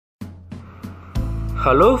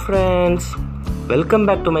Hello friends, welcome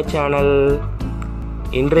back to my channel.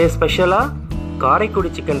 இன்றைய ஸ்பெஷலாக Karaikudi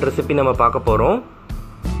chicken recipe நம்ம பார்க்க போகிறோம்.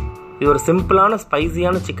 இது ஒரு சிம்பிளான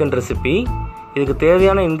ஸ்பைசியான சிக்கன் ரெசிபி. இதுக்கு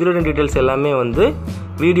தேவையான இன்க்ரீடியன்ட் டீட்டெயில்ஸ் எல்லாமே வந்து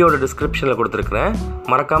வீடியோட டிஸ்கிரிப்ஷனில் கொடுத்துருக்குறேன்.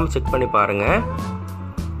 மறக்காமல் செக் பண்ணி பாருங்கள்.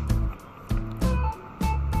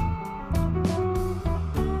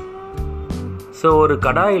 ஸோ ஒரு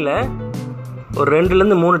கடாயில் ஒரு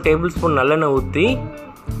 2-3 டேபிள் ஸ்பூன் நல்லெண்ணெய் ஊற்றி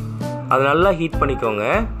அது நல்லா ஹீட் பண்ணிக்கோங்க.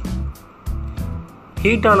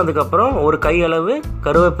 ஹீட் ஆனதுக்கப்புறம் ஒரு கை அளவு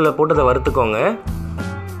கருவேப்பிலை போட்டு அதை வறுத்துக்கோங்க.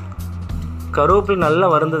 கருவேப்பிலை நல்லா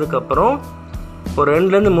வறுந்ததுக்கப்புறம் ஒரு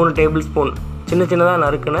 2-3 டேபிள் ஸ்பூன் சின்ன சின்னதாக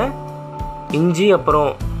நறுக்கின இஞ்சி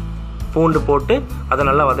அப்புறம் பூண்டு போட்டு அதை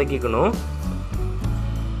நல்லா வதக்கிக்கணும்.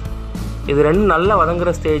 இது ரெண்டும் நல்லா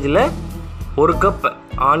வதங்குற ஸ்டேஜில் 1 கப்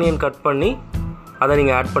ஆனியன் கட் பண்ணி அதை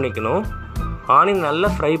நீங்கள் ஆட் பண்ணிக்கணும். ஆனியன் நல்லா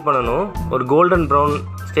ஃப்ரை பண்ணணும். ஒரு கோல்டன் ப்ரௌன்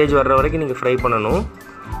ஸ்டேஜ் வர்ற வரைக்கும் நீங்கள் ஃப்ரை பண்ணணும்.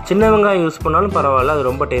 சின்ன வெங்காயம் யூஸ் பண்ணாலும் பரவாயில்ல, அது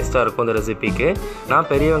ரொம்ப டேஸ்ட்டாக இருக்கும் இந்த ரெசிபிக்கு. நான்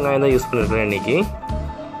பெரிய வெங்காயம் தான் யூஸ் பண்ணியிருக்கிறேன் இன்றைக்கி.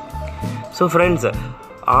 ஸோ ஃப்ரெண்ட்ஸ்,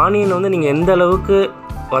 ஆனியன் வந்து நீங்கள் எந்த அளவுக்கு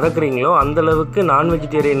வதக்குறீங்களோ அந்தளவுக்கு நான்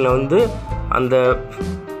வெஜிடேரியனில் வந்து அந்த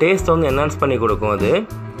டேஸ்ட்டை வந்து என்ஹான்ஸ் பண்ணி கொடுக்கும் அது.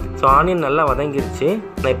 ஸோ ஆனியன் நல்லா வதங்கிருச்சு.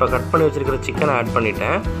 நான் இப்போ கட் பண்ணி வச்சுருக்கிற சிக்கனை ஆட்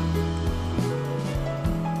பண்ணிட்டேன்.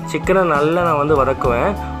 சிக்கனை நல்லா நான் வந்து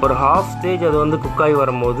வதக்குவேன். ஒரு ஹாஃப் ஸ்டேஜ் அது வந்து குக்காகி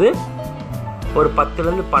வரும்போது ஒரு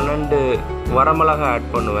 10-12 வரமிளகா ஆட்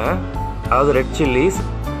பண்ணுவேன், அதாவது ரெட் சில்லிஸ்.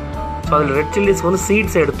 ஸோ அதில் ரெட் சில்லிஸ் வந்து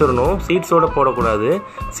சீட்ஸ் எடுத்துடணும், சீட்ஸோடு போடக்கூடாது.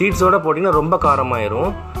 சீட்ஸோடு போட்டிங்கன்னா ரொம்ப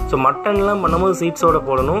காரமாயிரும். ஸோ மட்டன்லாம் பண்ணும்போது சீட்ஸோடு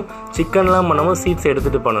போடணும், சிக்கன்லாம் பண்ணும்போது சீட்ஸ்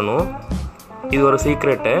எடுத்துகிட்டு பண்ணணும். இது ஒரு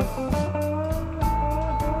சீக்ரெட்டு.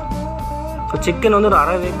 ஸோ சிக்கன் வந்து ஒரு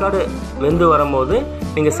அரை வேக்காடு வெந்து வரும்போது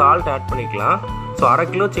நீங்கள் சால்ட் ஆட் பண்ணிக்கலாம். ஸோ 1/2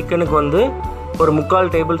 கிலோ சிக்கனுக்கு வந்து ஒரு 3/4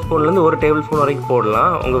 டேபிள் ஸ்பூன்லேருந்து 1 டேபிள் ஸ்பூன் வரைக்கும்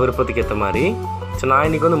போடலாம், உங்கள் விருப்பத்துக்கு ஏற்ற மாதிரி. ஸோ நான்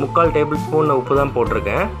இன்றைக்கி வந்து 3/4 டேபிள் ஸ்பூன் உப்பு தான்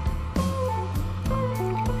போட்டிருக்கேன்.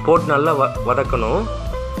 போட்டு நல்லா வதக்கணும்.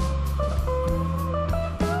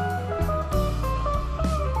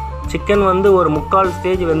 சிக்கன் வந்து ஒரு 3/4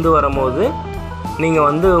 ஸ்டேஜ் வெந்து வரும்போது நீங்கள்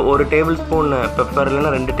வந்து 1 டேபிள் ஸ்பூன் பெப்பர்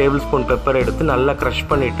இல்லைன்னா 2 டேபிள் ஸ்பூன் பெப்பர் எடுத்து நல்லா க்ரஷ்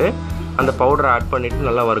பண்ணிவிட்டு அந்த பவுடரை ஆட் பண்ணிவிட்டு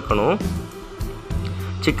நல்லா வறுக்கணும்.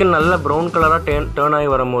 சிக்கன் நல்லா ப்ரௌன் கலராக டேர்ன் ஆகி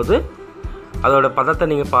வரும்போது அதோட பதத்தை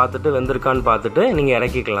நீங்கள் பார்த்துட்டு வெந்திருக்கான்னு பார்த்துட்டு நீங்கள்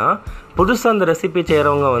இறக்கிக்கலாம். புதுசாக அந்த ரெசிபி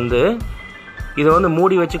செய்கிறவங்க வந்து இதை வந்து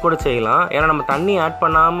மூடி வச்சு கூட செய்யலாம். ஏன்னா நம்ம தண்ணி ஆட்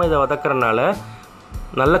பண்ணாமல் இதை வதக்கிறனால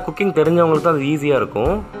நல்ல குக்கிங் தெரிஞ்சவங்களுக்கு தான் அது ஈஸியாக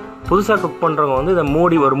இருக்கும். புதுசாக குக் பண்ணுறவங்க வந்து இதை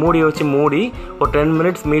மூடியை வச்சு மூடி ஒரு 10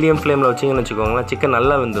 மினிட்ஸ் மீடியம் ஃப்ளேமில் வச்சிங்கன்னு வச்சுக்கோங்களேன், சிக்கன்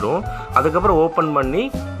நல்லா வெந்துடும். அதுக்கப்புறம் ஓப்பன் பண்ணி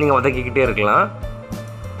நீங்கள் வதக்கிக்கிட்டே இருக்கலாம்.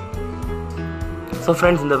 ஸோ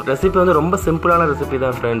ஃப்ரெண்ட்ஸ், இந்த ரெசிபி வந்து ரொம்ப சிம்பிளான ரெசிபி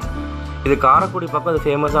தான் ஃப்ரெண்ட்ஸ். இது காரைக்குடி பக்கம் அது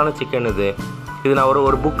ஃபேமஸான சிக்கன். இது நான்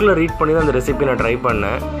ஒரு புக்கில் ரீட் பண்ணி தான் இந்த ரெசிபி நான் ட்ரை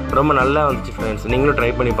பண்ணேன். ரொம்ப நல்லா வந்துச்சு ஃப்ரெண்ட்ஸ், நீங்களும்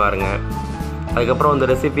ட்ரை பண்ணி பாருங்கள். அதுக்கப்புறம் இந்த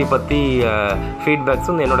ரெசிபி பற்றி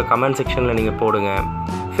ஃபீட்பேக்ஸும் வந்து என்னோடய கமெண்ட் செக்ஷனில் நீங்கள் போடுங்க.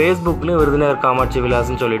 ஃபேஸ்புக்லேயும் விருதுநகர் காமாட்சி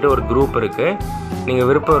விலாஸ்ன்னு சொல்லிட்டு ஒரு குரூப் இருக்குது. நீங்கள்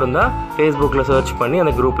விருப்பம் இருந்தால் ஃபேஸ்புக்கில் சர்ச் பண்ணி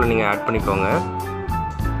அந்த குரூப்பில் நீங்கள் ஆட் பண்ணிக்கோங்க.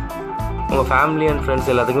 உங்கள் ஃபேமிலி அண்ட் ஃப்ரெண்ட்ஸ்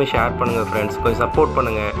எல்லாத்துக்குமே ஷேர் பண்ணுங்கள் ஃப்ரெண்ட்ஸ். கொஞ்சம் சப்போர்ட்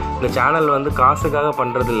பண்ணுங்கள். இந்த சேனல் வந்து காசுக்காக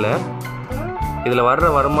பண்ணுறதில்ல. இதில் வர்ற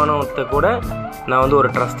வருமானத்தை கூட நான் வந்து ஒரு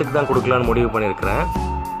ட்ரஸ்ட்டுக்கு தான் கொடுக்கலான்னு முடிவு பண்ணியிருக்கிறேன்.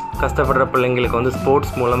 கஷ்டப்படுற பிள்ளைங்களுக்கு வந்து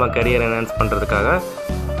ஸ்போர்ட்ஸ் மூலமாக கரியர் என்ஹான்ஸ் பண்ணுறதுக்காக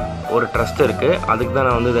ஒரு ட்ரஸ்ட் இருக்குது. அதுக்கு தான்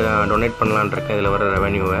நான் வந்து இதை டொனேட் பண்ணலான் இருக்கேன். இதில் வர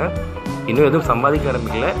ரெவென்யூவை இன்னும் எதுவும் சம்பாதிக்க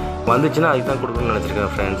ஆரம்பிக்கல, வந்துச்சுன்னா அதுக்கு தான் கொடுக்கணும்னு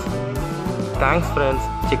நினச்சிருக்கேன் friends. Thanks friends.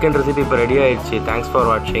 Chicken recipe இப்போ ரெடி ஆகிடுச்சு. தேங்க்ஸ் ஃபார்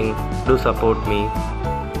வாட்சிங். Two support me.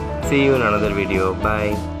 See you in another video.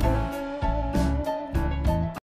 Bye.